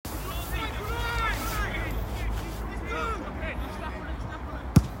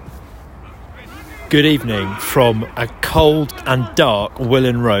Good evening from a cold and dark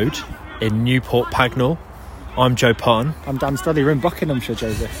Willen Road in Newport Pagnell. I'm Joe Parton. I'm Dan Studley. We're in Buckinghamshire,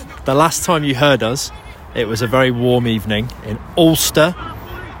 Joseph. The last time you heard us, it was a very warm evening in Ulster.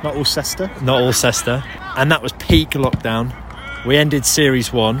 Not Alcester. Not Alcester. And that was peak lockdown. We ended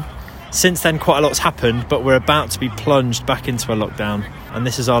Series 1. Since then, quite a lot's happened, but we're about to be plunged back into a lockdown. And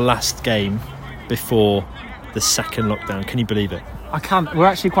this is our last game before the second lockdown. Can you believe it? I can't. We're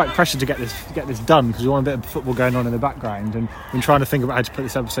actually quite pressured to get this done because we want a bit of football going on in the background, and we've been trying to think about how to put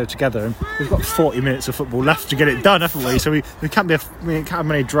this episode together. And we've got 40 minutes of football left to get it done, haven't we? So we can't have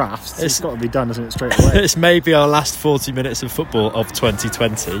many drafts. It's got to be done, isn't it, straight away? It's maybe our last 40 minutes of football of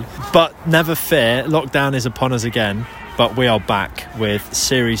 2020. But never fear, lockdown is upon us again. But we are back with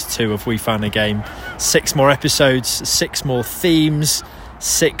Series 2 of We Found a Game. 6 more episodes, 6 more themes,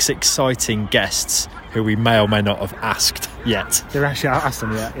 6 exciting guests who we may or may not have asked yet. They're actually asked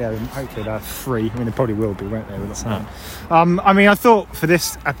them yet. Yeah, hopefully they're free. I mean, they probably will be, won't they? I mean, I thought for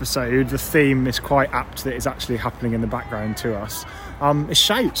this episode, the theme is quite apt that it's actually happening in the background to us. It's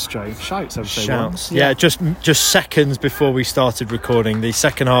shouts, Joe. Shouts, I would say. Shouts. Yeah, just seconds before we started recording. The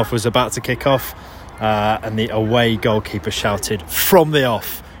second half was about to kick off, and the away goalkeeper shouted from the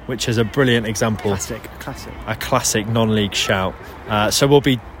off, which is a brilliant example. A classic non-league shout. So we'll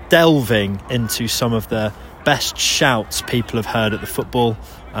be delving into some of the best shouts people have heard at the football,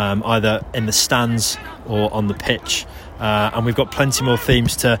 either in the stands or on the pitch. And we've got plenty more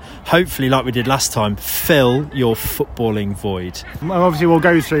themes to, hopefully, like we did last time, fill your footballing void. Obviously, we'll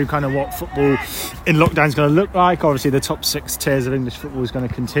go through kind of what football in lockdown is going to look like. Obviously, the top 6 tiers of English football is going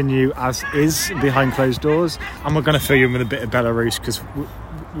to continue as is behind closed doors. And we're going to fill you in with a bit of Belarus because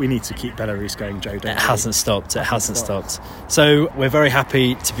we need to keep Belarus going, Joe. It hasn't stopped. So we're very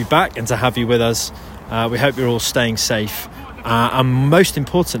happy to be back and to have you with us. We hope you're all staying safe. And most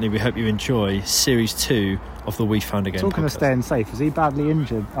importantly, we hope you enjoy Series 2 of the We Found a Game Talking podcast. of staying safe, is he badly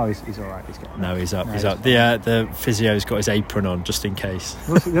injured? Oh, he's all right. He's up. The physio's got his apron on, just in case.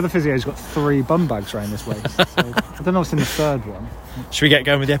 The other physio's got 3 bum bags around his waist. So I don't know what's in the third one. Should we get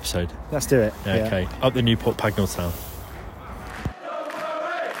going with the episode? Let's do it. Okay. Up the Newport Pagnell town.